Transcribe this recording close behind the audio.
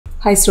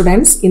Hi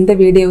students, in the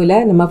video la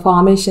nama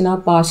formation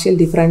of partial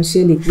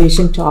differential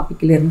equation topic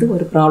la irundhu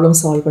oru problem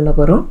solve panna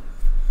porom.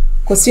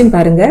 Question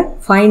parunga,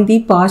 find the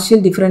partial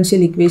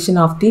differential equation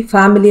of the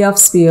family of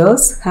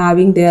spheres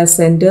having their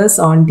centers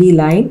on the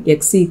line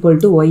x equal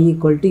to y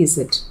equal to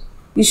z.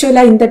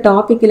 Usually in the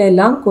topic la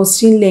ellam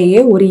question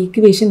laye oru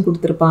equation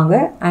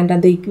kuduthirupanga and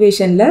அந்த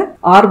equation la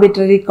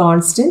arbitrary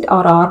constant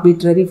or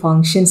arbitrary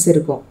functions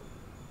irukum.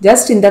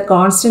 Just in the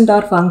constant or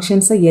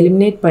functions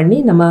eliminate பண்ணி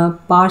நம்ம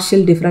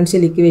partial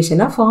differential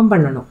equation form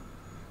பண்ணணும்.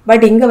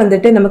 But இங்க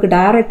வந்துட்டு நமக்கு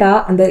டைரக்டா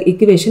அந்த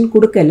equation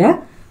கொடுக்கல.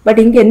 But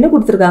இங்க என்ன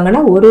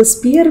கொடுத்திருக்காங்கன்னா ஒரு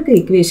ஸ்பியருக்கு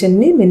equation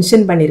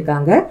மென்ஷன்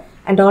பண்ணிருக்காங்க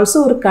and also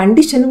ஒரு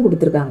கண்டிஷனும்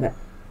கொடுத்திருக்காங்க.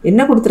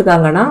 என்ன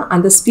கொடுத்திருக்காங்கன்னா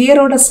அந்த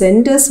ஸ்பியரோட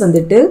சென்டர்ஸ்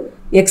வந்துட்டு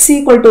x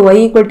equal to y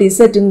equal to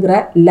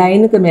zங்கிற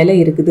லைனுக்கு மேல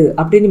இருக்குது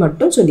அப்படினு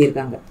மட்டும்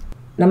சொல்லிருக்காங்க.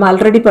 நம்ம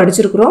ஆல்ரெடி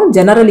படிச்சிருக்கிறோம்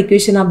general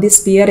equation of the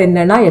sphere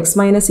என்னன்னா x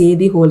minus a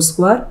the whole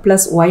square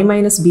plus y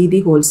minus b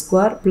the whole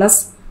square plus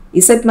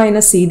z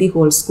minus c the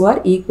whole square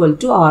equal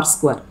to r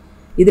square.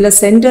 இதுல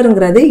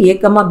சென்டர்ங்கிறது a,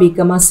 b,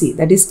 c,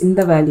 that is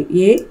இந்த value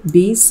a,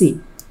 b, c.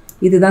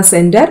 இதுதான்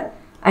centre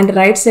and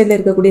right சைடுல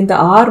இருக்கக்கூடிய இந்த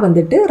r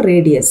வந்துட்டு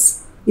radius.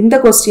 இந்த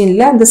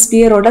क्वेश्चनல அந்த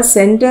ஸ்பியரோட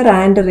centre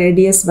and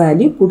radius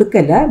value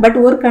கொடுக்கல, பட்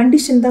ஒரு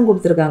கண்டிஷன் தான்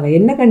கொடுத்திருக்காங்க.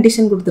 என்ன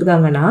condition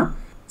கொடுத்திருக்காங்கன்னா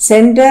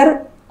centre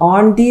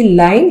on the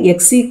line x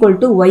equal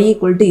to y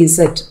equal to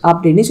z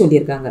அப்படினு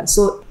சொல்லிருக்காங்க.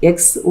 So x,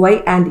 y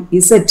and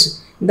z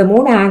இந்த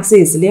மூணு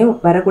ஆக்சிஸ்லயும்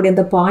வரக்கூடிய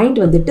அந்த பாயிண்ட்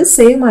வந்துட்டு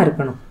சேமா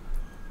இருக்கணும்.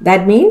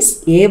 That means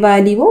a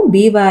வேல்யூவும்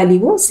b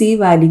வேல்யூவும் c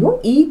வேல்யூவும்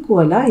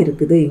ஈக்குவலா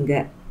இருக்குது இங்க.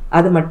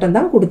 அது மட்டும்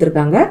தான்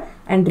கொடுத்திருக்காங்க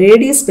and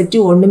ரேடியஸ் பற்றி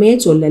ஒண்ணுமே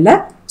சொல்லல.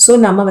 So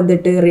நம்ம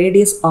வந்துட்டு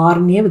ரேடியஸ் r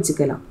னே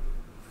வச்சுக்கலாம்.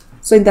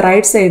 So இந்த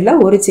ரைட் சைடுல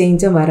ஒரு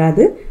சேஞ்சும்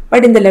வராது.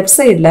 பட் இந்த லெஃப்ட்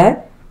சைடுல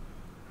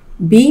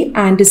b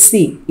and c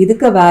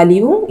இதுக்கு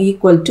வேல்யூ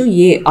equal to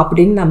a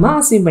அப்படினு நம்ம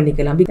அஸ்யூம்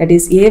பண்ணிக்கலாம். That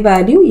is a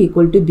value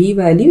equal to b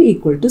value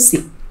equal to c.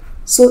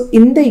 So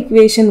இந்த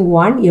equation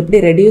 1 எப்படி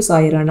reduce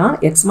ஆயிரானா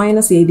x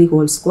minus a the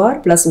whole square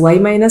plus y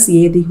minus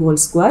a the whole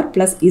square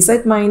plus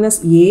z minus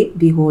a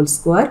the whole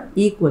square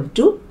equal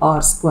to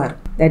r square.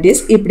 That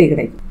is இப்படி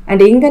கிடைக்கும்.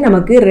 And இங்க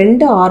நமக்கு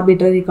ரெண்டு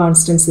arbitrary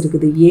constants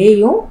இருக்குது, a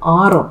யும்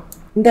r ம்.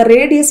 இந்த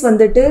radius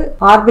வந்துட்டு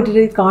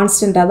ஆர்பிட்ரரி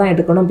கான்ஸ்டன்டா தான்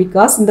எடுக்கணும்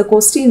because இந்த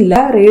क्वेश्चनல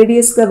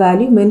ரேடியஸ்க்கு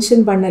வேல்யூ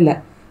மென்ஷன் பண்ணல.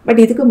 பட்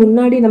இதுக்கு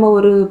முன்னாடி நம்ம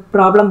ஒரு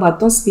ப்ராப்ளம்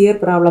பார்த்தோம், ஸ்பியர்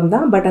ப்ராப்ளம்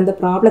தான். பட் அந்த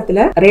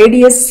ப்ராப்ளத்துல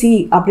ரேடியஸ் c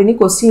அப்படினு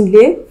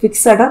क्वेश्चनலயே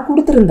ஃபிக்ஸடா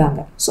கொடுத்திருந்தாங்க.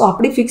 சோ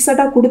அப்படி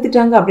ஃபிக்ஸடா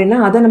கொடுத்துட்டாங்க அப்படினா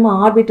அத நம்ம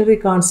ஆர்பிட்ரரி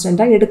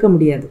கான்ஸ்டன்டா எடுக்க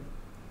முடியாது.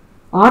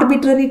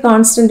 ஆர்பிட்ரரி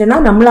கான்ஸ்டன்ட்னா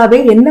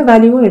நம்மளாவே என்ன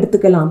வேல்யூவும்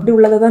எடுத்துக்கலாம். அப்படி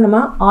உள்ளத தான்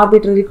நம்ம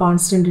ஆர்பிட்ரரி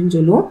கான்ஸ்டன்ட்னு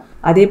சொல்லுவோம்.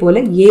 அதே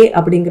போல a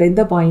அப்படிங்கற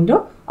இந்த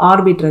பாயிண்டும்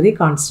ஆர்பிட்ரரி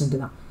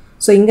கான்ஸ்டன்ட் தான்.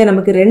 So இங்க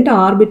நமக்கு ரெண்டு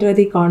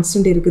arbitrary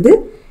constant இருக்குது,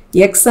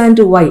 x and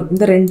y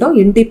இந்த ரெண்டும்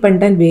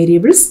independent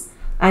variables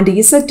and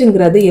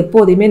zங்கிறது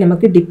எப்போதுமே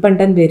நமக்கு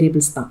dependent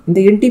variables தான்.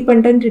 இந்த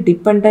independent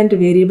dependent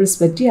variables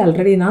பற்றி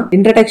ஆல்ரெடி நான்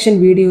introduction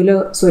வீடியோல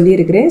சொல்லி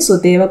இருக்கிறேன். So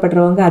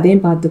தேவைப்படுறவங்க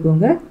அதையும்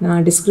பார்த்துக்கோங்க,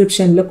 நான்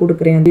டிஸ்கிரிப்ஷன்ல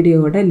கொடுக்கிறேன்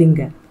வீடியோவோட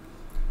லிங்க்.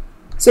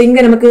 So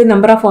இங்க நமக்கு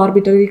number of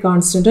arbitrary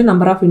constant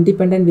number of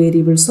independent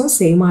variablesம்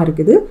சேமா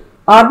இருக்குது.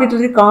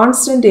 Arbitrary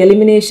constant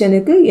elimination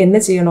க்கு என்ன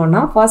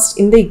செய்யணும்னா first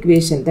இந்த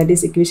equation, that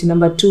is equation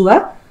number 2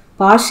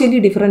 partially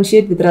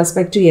differentiate with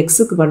respect to x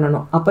க்கு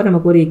பண்ணனும். அப்ப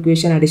நமக்கு ஒரு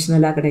equation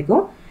additionalா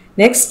கிடைக்கும்.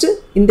 Next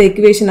இந்த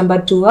equation number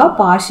 2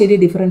 partially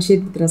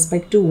differentiate with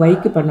respect to y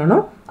க்கு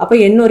பண்ணனும். அப்ப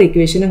இன்னொரு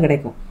equationம்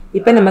கிடைக்கும்.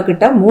 இப்போ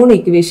நம்மகிட்ட மூணு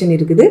equation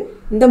இருக்குது.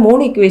 இந்த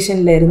மூணு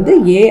equationல இருந்து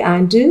a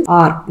and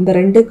r இந்த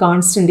ரெண்டு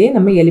கான்ஸ்டன்ட்டே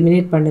நம்ம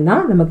eliminate பண்ணினா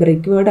நமக்கு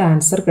required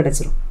answer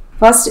கிடைச்சிரும்.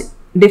 First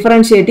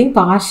differentiating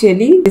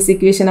partially this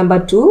equation number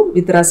 2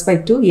 with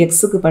respect to x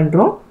க்கு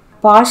பண்றோம்.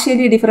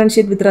 partially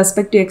differentiate with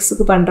respect to x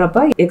க்கு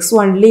பண்றப்ப x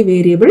only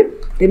variable,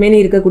 remaining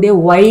இருக்கக்கூடிய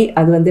y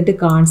அது வந்துட்டு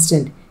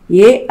constant,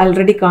 a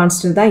already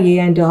constant தான் a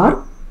and r.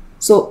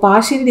 so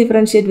partially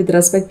differentiate with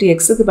respect to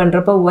x க்கு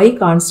பண்றப்ப y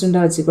constant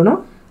ஆ வச்சுக்கணும்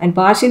and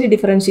partially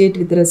differentiate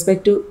with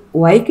respect to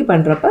y க்கு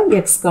பண்றப்ப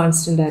x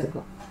constant ஆ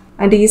இருக்கும்.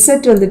 and z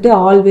வந்துட்டு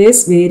always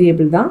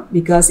variable தான்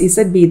because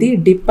z be the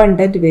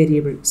dependent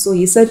variable. so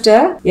z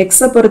x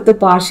பொறுத்து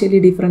partially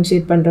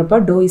differentiate பண்றப்ப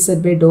dou z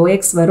by dou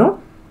x வரும்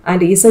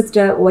and z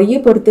y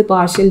பொறுத்து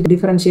partial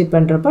differentiate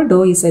பண்றப்ப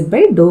dou z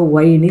by dou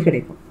y னு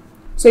கிடைக்கும்.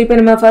 so இப்போ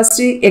நம்ம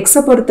first x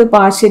பொறுத்து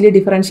partially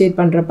differentiate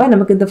பண்றப்ப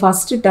நமக்கு இந்த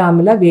first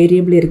termல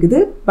variable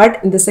இருக்குது, but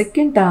இந்த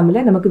second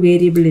termல நமக்கு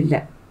variable இல்ல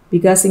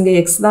because இங்க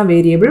x தான்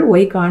variable,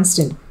 y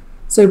constant.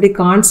 so இப்படி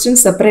constant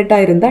separate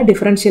ஆ இருந்தா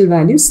differential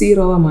value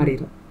 0 ஆ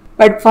மாறிடும்.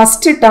 But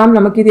first term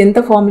நமக்கு இது எந்த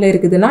ஃபார்ம்ல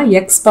இருக்குதுன்னா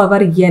x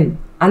power n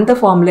அந்த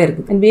ஃபார்ம்ல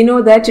இருக்கு. And we know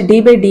that d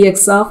by dx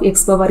of x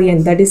power n,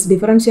 that is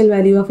differential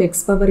value of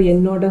x power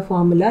n ஓட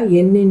formula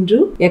n into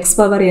x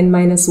power n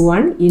minus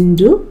 1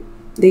 into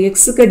the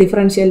x க்கு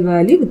differential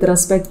value with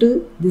respect to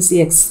this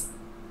x.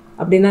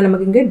 அப்படினா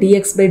நமக்கு இங்க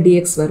dx by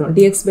dx வரும்.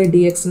 dx by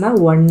dx னா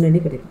 1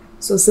 னு கிடைக்கும்.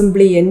 So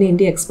simply n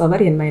into x power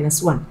n minus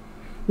 1.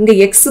 இங்க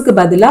x க்கு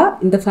பதிலா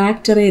இந்த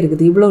ஃபேக்டரே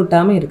இருக்குது, இவ்வளவு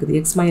டேர்ம் இருக்குது,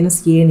 x minus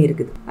a னு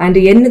இருக்குது and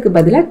n க்கு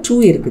பதிலா 2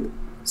 இருக்குது.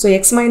 so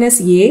x minus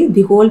a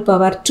the whole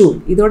power 2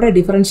 இதோட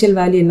differential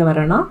value என்ன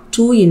வரனா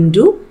 2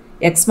 into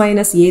x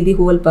minus a the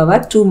whole power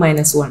 2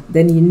 minus 1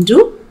 then into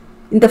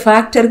இந்த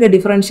ஃபேக்டருக்கு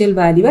டிஃபரன்ஷியல்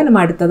வேல்யூவை நம்ம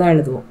அடுத்ததாக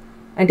எழுதுவோம்.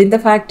 அண்ட் இந்த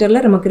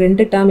ஃபேக்டரில் நமக்கு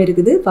ரெண்டு டேர்ம்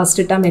இருக்குது.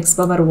 First term x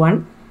power 1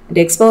 and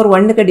x power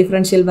 1க்கு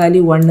டிஃபரன்ஷியல்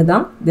வேல்யூ 1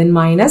 தான். தென்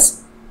minus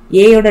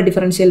ஏயோட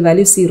differential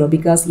value 0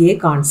 because a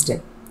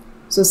constant.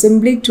 So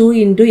simply 2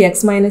 into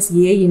X minus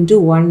A into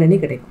 1ன்னு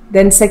கிடைக்கும்.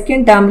 தென்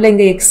செகண்ட் டேர்மில்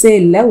இங்கே எக்ஸே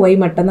இல்லை, ஒய்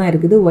மட்டும் தான்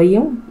இருக்குது,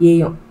 ஒய்யும்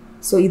ஏயும்.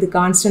 ஸோ இது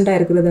கான்ஸ்டண்ட்டாக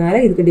இருக்கிறதுனால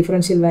இதுக்கு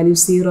டிஃபரன்ஷியல் வேல்யூ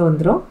 0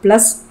 வந்துடும்.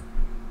 ப்ளஸ்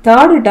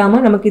தேர்டு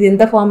டேர்மு நமக்கு இது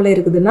எந்த ஃபார்மில்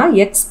இருக்குதுன்னா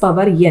எக்ஸ்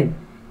பவர் என்,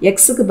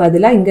 எக்ஸுக்கு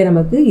பதிலாக இங்கே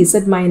நமக்கு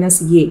இசட்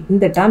மைனஸ் ஏ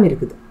இந்த டேர்ம்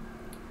இருக்குது.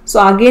 ஸோ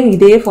அகெயின்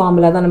இதே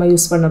ஃபார்முலா தான் நம்ம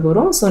யூஸ் பண்ண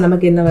போகிறோம். ஸோ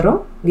நமக்கு என்ன வரும்,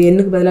 இங்கே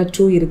என்னுக்கு பதிலாக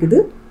 2 இருக்குது.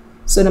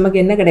 ஸோ நமக்கு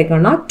என்ன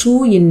கிடைக்கும்னா 2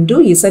 into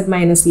Z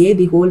minus A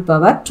the whole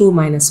power 2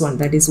 minus 1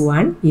 that is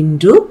 1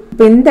 into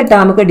இப்போ இந்த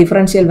டேர்முக்கு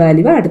டிஃபரன்ஷியல்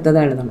வேல்யூவை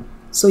அடுத்ததாக எழுதணும்.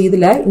 ஸோ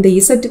இதில் இந்த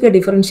இசட்டுக்கு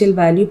differential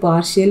value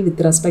partial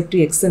with respect to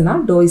எக்ஸ்னா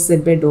to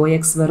Z by to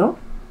X வரும்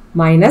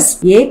மைனஸ்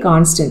ஏ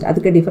கான்ஸ்டன்ட்,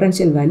 அதுக்கு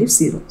டிஃபரன்ஷியல் வேல்யூ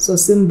 0. ஸோ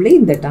சிம்பிளி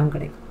இந்த டேர்ம்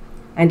கிடைக்கும்.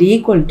 அண்ட்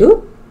ஈக்குவல் டு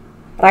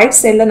ரைட்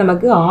சைடில்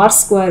நமக்கு ஆர்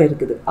ஸ்கொயர்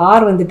இருக்குது.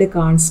 ஆர் வந்துட்டு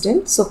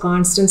கான்ஸ்டன்ட். ஸோ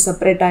கான்ஸ்டன்ட்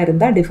செப்பரேட்டாக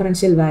இருந்தால்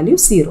டிஃபரன்ஷியல் வேல்யூ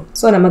 0.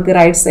 ஸோ நமக்கு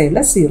ரைட்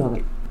சைடில் 0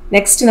 வரும்.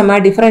 நெக்ஸ்ட் நம்ம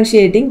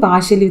differentiating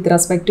partially with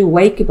respect to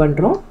ஒய்க்கு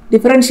பண்ணுறோம்.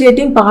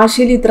 Differentiating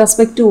partially with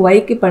respect to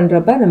ஒய்க்கு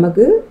பண்ணுறப்ப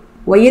நமக்கு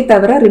ஒய்யை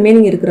தவிர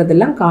ரிமைனிங்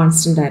இருக்கிறதெல்லாம்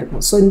கான்ஸ்டண்ட்டாக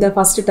இருக்கும். ஸோ இந்த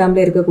ஃபஸ்ட்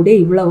டேர்மில் இருக்கக்கூடிய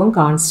இவ்வளவும்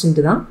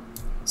கான்ஸ்டன்ட் தான்.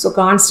 ஸோ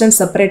கான்ஸ்டன்ட்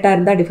செப்பரேட்டாக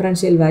இருந்தால்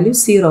டிஃபரன்ஷியல் வேல்யூ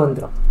 0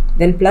 வந்துடும்.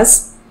 தென் ப்ளஸ்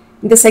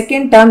இந்த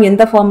செகண்ட் டேர்ம்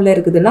எந்த ஃபார்மில்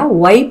இருக்குதுன்னா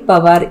ஒய்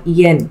பவர்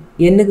என்,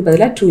 என்னுக்கு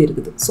பதிலாக 2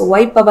 இருக்குது. So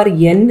Y power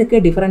என்னுக்கு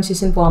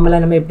differentiation formula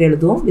நம்ம எப்படி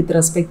எழுதுவோம் வித்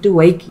ரெஸ்பெக்ட் டு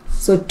ஒய்க்கு.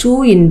 So 2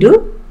 into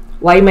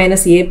y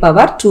minus a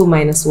power 2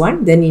 minus 1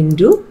 then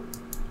into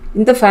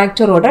இந்த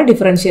ஃபேக்டரோட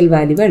டிஃபரன்ஷியல்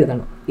வேல்யூவை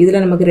எழுதணும்.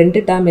 இதில் நமக்கு ரெண்டு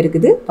டேர்ம்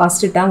இருக்குது.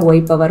 First term y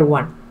power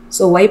 1.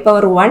 So y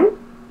power 1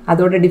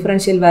 அதோட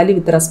differential value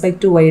with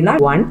respect to ஒய்னா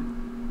 1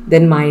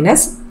 then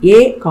minus a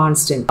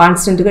constant,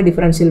 கான்ஸ்டன்ட்டுக்கு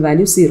differential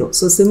value 0.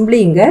 So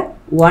simply இங்கே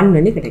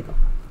 1ன்னு கிடைக்கும்.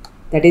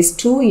 That is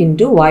 2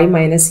 into y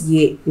minus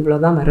a இவ்வளோ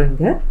தான் வரும்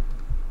இங்கே.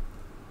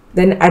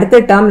 தென்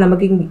அடுத்த டேர்ம்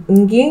நமக்கு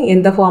இங்கேயும்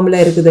எந்த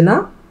ஃபார்முலா இருக்குதுன்னா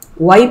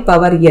y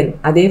பவர் n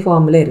அதே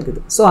ஃபார்முலா இருக்குது.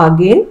 ஸோ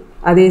அகெயின்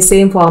அதே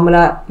சேம்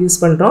ஃபார்முலா யூஸ்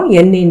பண்ணுறோம்.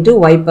 n into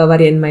y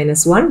power n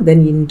minus 1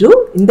 தென் இன்டூ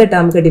இந்த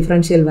டேர்முக்கு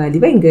டிஃபரன்ஷியல்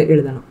வேல்யூவை இங்கே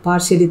எழுதணும்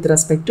பார்ஷியலி வித்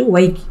ரெஸ்பெக்ட் டு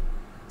ஒய்க்கு.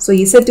 So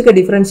இசட்டுக்கு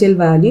differential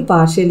value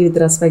partially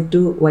with respect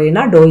to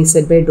ஒய்னா to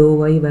Z by to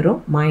Y வரும்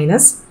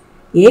மைனஸ்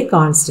ஏ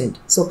constant.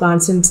 So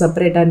constant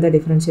செப்பரேட்டாக இருந்த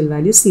differential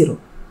value 0.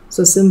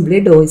 So simply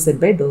to Z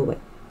by to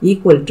Y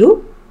equal to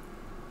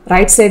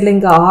right சைடில்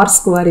இங்கே R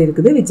square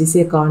இருக்குது which is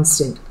a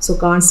constant. So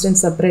constant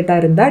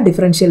செப்பரேட்டாக இருந்தால்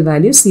differential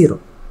value 0.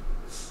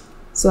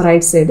 So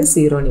right side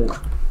 0ன்னு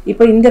வரும்.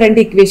 இப்போ இந்த ரெண்டு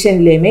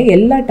இக்குவேஷன்லேயுமே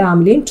எல்லா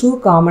டேர்ம்லேயும் 2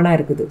 காமனாக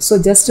இருக்குது. ஸோ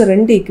ஜஸ்ட்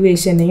ரெண்டு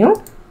இக்குவேஷனையும்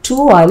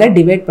 2ஆல்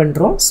டிவைட்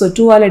பண்ணுறோம். ஸோ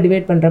 2ஆல்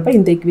டிவைட் பண்ணுறப்ப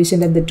இந்த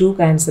இக்குவேஷனில் இந்த 2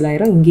 கேன்சல்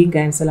ஆயிரும், இங்கேயும்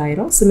கேன்சல்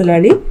ஆயிரும்.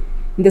 சிமிலர்லி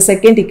இந்த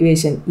செகண்ட்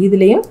இக்குவேஷன்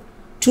இதுலேயும்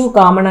 2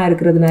 காமனாக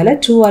இருக்கிறதுனால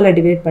 2ஆல்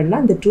டிவைட்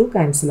பண்ணால் இந்த 2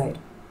 கேன்சல்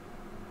ஆயிரும்.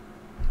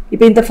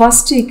 இப்போ இந்த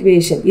ஃபர்ஸ்ட்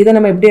ஈக்குவேஷன் இதை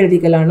நம்ம எப்படி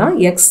எழுதிக்கலாம்னா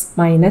எக்ஸ்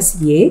மைனஸ்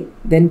ஏ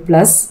தென்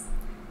ப்ளஸ்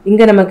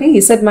இங்கே நமக்கு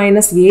Z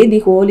minus A the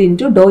whole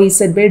into to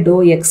Z by to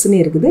எக்ஸ்ன்னு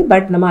இருக்குது.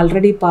 பட் நம்ம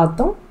ஆல்ரெடி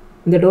பார்த்தோம்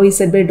இந்த டோ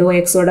இசட் பை டோ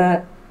எக்ஸோட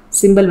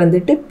சிம்பிள்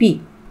வந்துட்டு பி.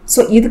 ஸோ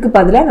இதுக்கு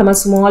பதிலாக நம்ம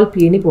ஸ்மால்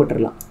பின்னு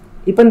போட்டுடலாம்.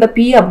 இப்போ இந்த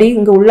பி அப்படி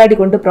இங்கே உள்ளாடி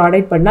கொண்டு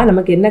ப்ராடக்ட் பண்ணால்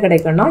நமக்கு என்ன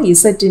கிடைக்கும்னா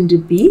Z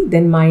into B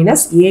then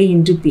minus A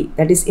into be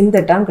that is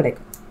இந்த டேர்ம்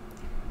கிடைக்கும்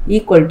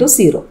ஈக்குவல் டு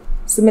 0.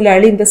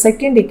 Similarly, இந்த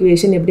செகண்ட்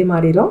இக்குவேஷன் எப்படி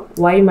மாறிடும்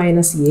y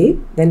minus A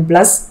then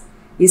plus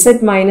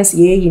Z minus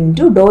A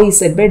into to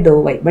Z by to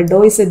Y. But to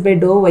Z by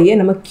to ஒய்யை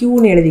நம்ம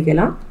க்யூன்னு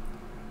எழுதிக்கலாம்.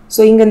 So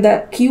இங்கே இந்த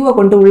க்யூவை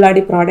கொண்டு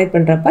உள்ளாடி ப்ராடக்ட்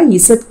பண்ணுறப்ப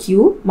Z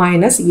Q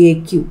minus A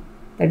Q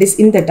that is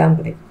இந்த டேர்ம்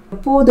கிடைக்கும்.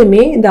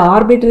 எப்போதுமே இந்த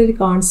ஆர்பிட்ரரி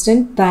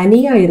கான்ஸ்டன்ட்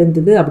தனியாக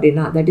இருந்தது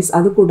அப்படின்னா தட் இஸ்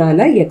அது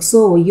கூடால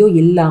எக்ஸோ ஒய்யோ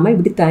இல்லாமல்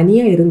இப்படி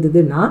தனியாக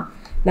இருந்ததுன்னா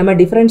நம்ம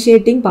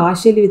differentiating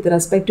partially with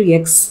respect to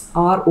X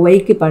R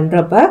ஒய்க்கு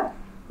பண்ணுறப்ப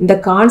இந்த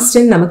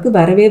கான்ஸ்டன்ட் நமக்கு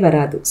வரவே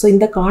வராது. ஸோ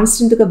இந்த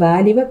கான்ஸ்டன்ட்டுக்கு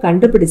வேல்யூவை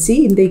கண்டுபிடிச்சி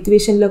இந்த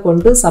இக்குவேஷனில்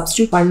கொண்டு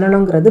சப்ஸ்டியூட்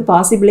பண்ணணுங்கிறது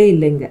பாசிபிளே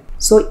இல்லைங்க.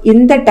 ஸோ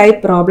இந்த டைப்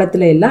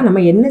ப்ராப்ளத்தில் எல்லாம்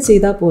நம்ம என்ன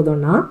செய்தால்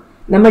போதும்னா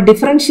நம்ம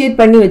டிஃப்ரென்ஷியேட்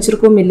பண்ணி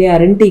வச்சுருக்கோம் இல்லையா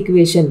ரெண்டு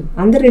இக்குவேஷன்,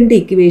 அந்த ரெண்டு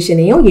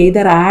இக்குவேஷனையும்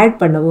எதர் ஆட்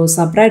பண்ணவோ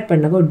சப்ராக்ட்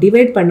பண்ணவோ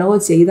டிவைட் பண்ணவோ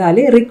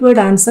செய்தாலே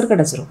ரிக்வயர்ட் ஆன்சர்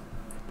கிடச்சிரும்.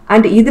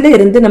 அண்ட் இதில்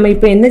இருந்து நம்ம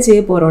இப்போ என்ன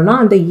செய்ய போகிறோம்னா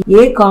அந்த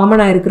ஏ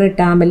காமனாக இருக்கிற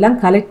டேர்ம் எல்லாம்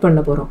கலெக்ட்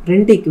பண்ண போகிறோம்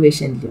ரெண்டு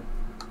இக்குவேஷன்லையும்.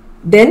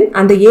 தென்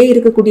அந்த ஏ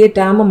இருக்கக்கூடிய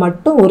டேர்மை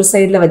மட்டும் ஒரு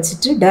சைடில்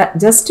வச்சுட்டு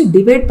ஜஸ்ட்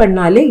டிவைட்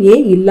பண்ணாலே ஏ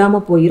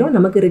இல்லாமல் போயிடும்,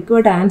 நமக்கு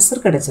ரிக்வயர்ட்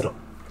ஆன்சர் கிடச்சிரும்.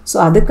 ஸோ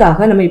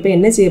அதுக்காக நம்ம இப்போ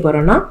என்ன செய்ய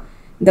போகிறோம்னா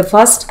இந்த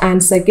ஃபர்ஸ்ட்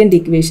அண்ட் செகண்ட்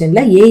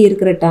இக்குவேஷனில் ஏ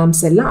இருக்கிற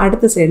டேர்ம்ஸ் எல்லாம்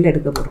அடுத்த சைடில்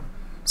எடுக்க போகிறோம்.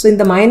 ஸோ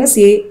இந்த மைனஸ்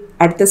ஏ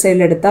அடுத்த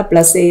சைடில் எடுத்தால்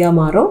ப்ளஸ் ஏயாக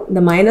மாறும்,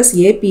 இந்த மைனஸ்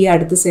ஏபியை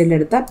அடுத்த சைடில்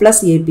எடுத்தால்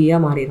ப்ளஸ்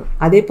ஏபியாக மாறிடும்.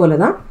 அதே போல்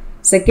தான்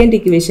செகண்ட்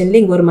இக்குவேஷனில்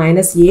இங்கே ஒரு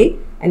minus A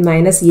and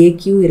minus A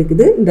Q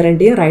இருக்குது. இந்த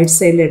ரெண்டையும் ரைட்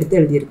சைடில் எடுத்து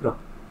எழுதியிருக்கிறோம்.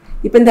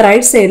 இப்போ இந்த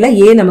ரைட் சைடில்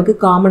ஏ நமக்கு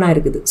காமனாக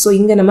இருக்குது. ஸோ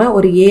இங்கே நம்ம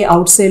ஒரு ஏ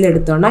அவுட் சைடில்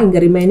எடுத்தோம்னா இங்கே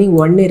ரிமைனிங்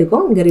 1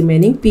 இருக்கும், இங்கே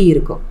ரிமைனிங் பி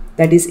இருக்கும்.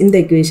 தட் இஸ் இந்த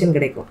இக்குவேஷன்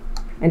கிடைக்கும்.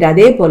 அண்ட்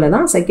அதே போல்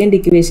தான் செகண்ட்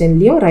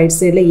ஈக்குவேஷன்லேயும் ரைட்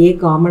சைடில் ஏ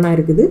காமனாக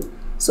இருக்குது.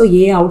 ஸோ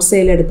ஏ அவுட்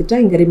சைடில் எடுத்துட்டா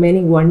இங்கே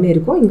ரிமைனிங் 1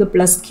 இருக்கும், இங்கே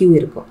ப்ளஸ் q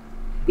இருக்கும்.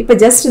 இப்போ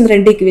ஜஸ்ட் இந்த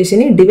ரெண்டு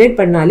ஈக்குவேஷனையும் டிவைட்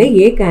பண்ணாலே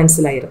ஏ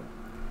கேன்சல் ஆயிரும்.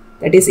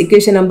 That is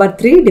equation number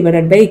 3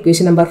 divided by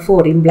equation number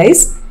 4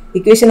 implies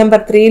equation number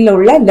 3ல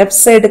உள்ள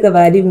லெஃப்ட் சைடுக்கு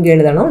வேல்யூ இங்கே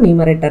எழுதணும்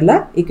நியூமரேட்டரில்,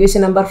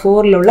 equation number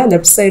 4ல உள்ள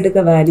லெஃப்ட்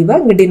சைடுக்கு வேல்யூவை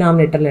இங்கே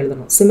டினாமினேட்டரில்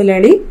எழுதணும்.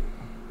 சிமிலர்லி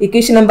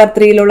equation number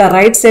 3ல உள்ள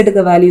ரைட்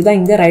சைடுக்கு வேல்யூ தான்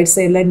இங்கே ரைட்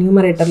சைடில்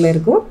நியூமரேட்டரில்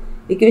இருக்கும்,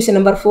 equation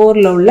number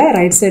 4ல உள்ள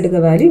ரைட்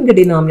சைடுக்கு வேல்யூ இங்கே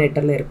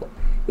டினாமினேட்டரில் இருக்கும்.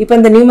 இப்போ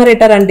இந்த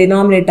நியூமரேட்டர் அண்ட்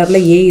டினாமினேட்டரில்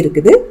ஏ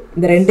இருக்குது,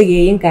 இந்த ரெண்டு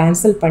ஏயும்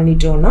கேன்சல்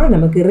பண்ணிட்டோம்னா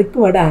நமக்கு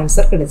ரிக்வயர்டு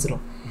ஆன்சர்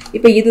கிடைச்சிரும்.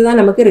 இப்போ இதுதான்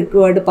நமக்கு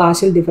required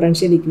partial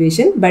differential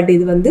equation. But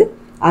இது வந்து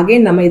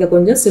அகைன் நம்ம இதை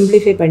கொஞ்சம்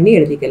சிம்பிளிஃபை பண்ணி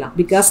எழுதிக்கலாம்.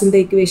 பிகாஸ் இந்த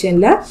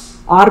ஈக்குவேஷனில்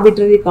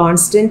arbitrary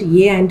constant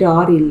A and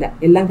R இல்லை,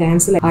 எல்லாம்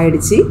கேன்சல்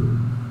ஆகிடுச்சு.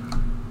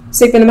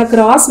 ஸோ இப்போ நம்ம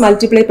கிராஸ்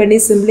மல்டிப்ளை பண்ணி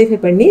சிம்பிளிஃபை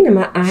பண்ணி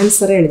நம்ம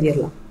ஆன்சரை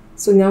எழுதிடலாம்.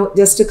 ஸோ நான்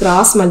ஜஸ்ட்டு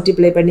கிராஸ்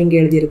மல்டிப்ளை பண்ணி இங்கே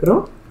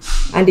எழுதியிருக்கிறோம்.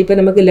 அண்ட் இப்போ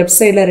நமக்கு லெஃப்ட்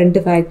சைடில்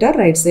 2 ஃபேக்டர்,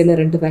 ரைட் சைடில்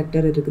 2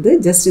 ஃபேக்டர் இருக்குது.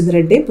 ஜஸ்ட் இது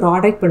ரெண்டையும்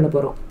ப்ராடக்ட் பண்ண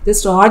போகிறோம்.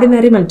 Just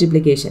ordinary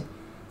multiplication.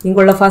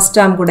 இங்குள்ள ஃபஸ்ட்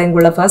டேர்ம் கூட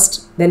இங்குள்ள ஃபஸ்ட்,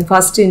 தென்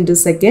ஃபஸ்ட் இன்ட்டு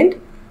செகண்ட்,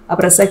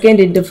 அப்புறம் second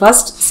into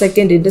first,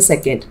 second into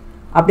second,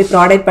 அப்படி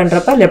ப்ராடக்ட்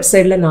பண்ணுறப்ப லெஃப்ட்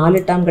சைடில்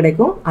 4 டேர்ம்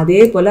கிடைக்கும். அதே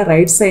போல்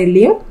ரைட்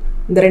சைட்லேயும்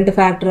இந்த 2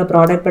 ஃபேக்டரை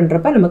ப்ராடக்ட்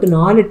பண்ணுறப்ப நமக்கு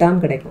 4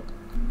 டேர்ம் கிடைக்கும்.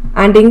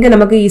 அண்ட் இங்கே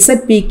நமக்கு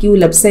ZPQ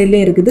லெஃப்ட்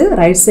சைட்லேயும் இருக்குது,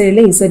 ரைட்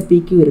சைட்லேயும்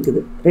ZPQ இருக்குது,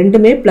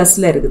 ரெண்டுமே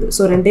ப்ளஸில் இருக்குது.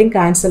 ஸோ ரெண்டையும்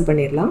கேன்சல்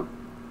பண்ணிடலாம்.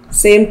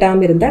 சேம்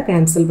டேர்ம் இருந்தால்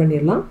கேன்சல்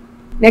பண்ணிடலாம்.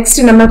 நெக்ஸ்ட்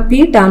நம்ம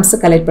P டேர்ம்ஸை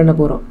கலெக்ட் பண்ண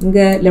போகிறோம்.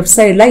 இங்கே லெஃப்ட்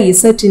சைடில்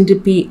Z இன்ட்டு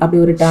P அப்படி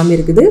ஒரு டேர்ம்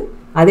இருக்குது,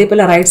 அதே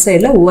போல் ரைட்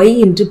சைடில் Y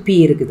இன்ட்டு P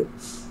இருக்குது.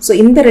 ஸோ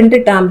இந்த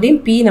 2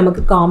 டேர்ம்லேயும் P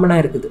நமக்கு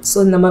காமனாக இருக்குது. ஸோ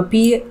நம்ம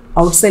P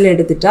அவுட் சைடில்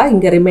எடுத்துட்டா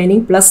இங்கே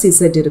ரிமைனிங் ப்ளஸ்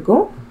Z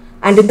இருக்கும்.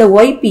 அண்ட் இந்த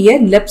YPயை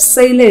லெஃப்ட்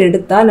சைடில்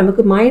எடுத்தால்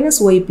நமக்கு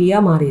மைனஸ்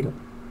YPயாக மாறிடும்.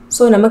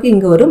 ஸோ நமக்கு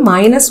இங்கே ஒரு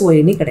மைனஸ்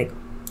ஒய்னு கிடைக்கும்.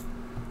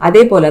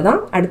 அதே போல் தான்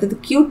அடுத்தது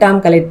Q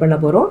டேர்ம் கலெக்ட் பண்ண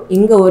போகிறோம்.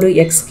 இங்கே ஒரு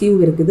XQ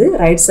இருக்குது,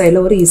 ரைட் சைடில்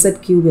ஒரு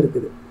ZQ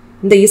இருக்குது.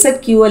 இந்த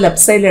ZQவை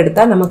லெஃப்ட் சைடில்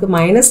எடுத்தால் நமக்கு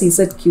மைனஸ்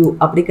ZQ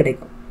அப்படி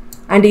கிடைக்கும்.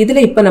 அண்ட்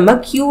இதில் இப்போ நம்ம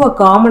Qவை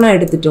காமனாக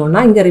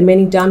எடுத்துட்டோம்னா இங்கே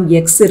ரிமைனிங் டேர்ம்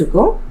X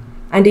இருக்கும்,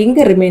 அண்ட்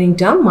இங்கே ரிமைனிங்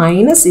டேர்ம்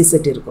மைனஸ்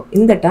Z இருக்கும்.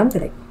 இந்த டேர்ம்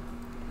கிடைக்கும்.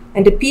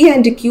 அண்ட் P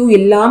அண்ட் Q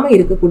இல்லாமல்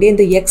இருக்கக்கூடிய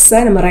இந்த Xஐ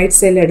நம்ம ரைட்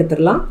சைடில்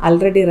எடுத்துடலாம்.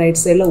 ஆல்ரெடி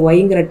ரைட் சைடில்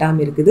Yங்கிற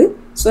டேர்ம் இருக்குது.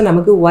 ஸோ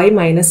நமக்கு Y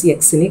மைனஸ்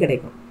Xன்னு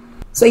கிடைக்கும்.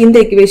 ஸோ இந்த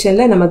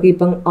ஈக்குவேஷனில் நமக்கு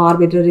இப்போ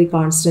ஆர்பிட்ரரி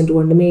கான்ஸ்டன்ட்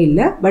ஒன்றுமே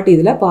இல்லை, பட்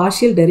இதில்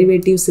பார்ஷியல்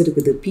டெரிவேட்டிவ்ஸ்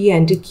இருக்குது P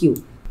and Q.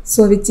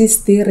 So which is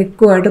the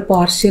required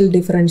partial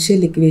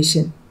differential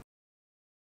equation.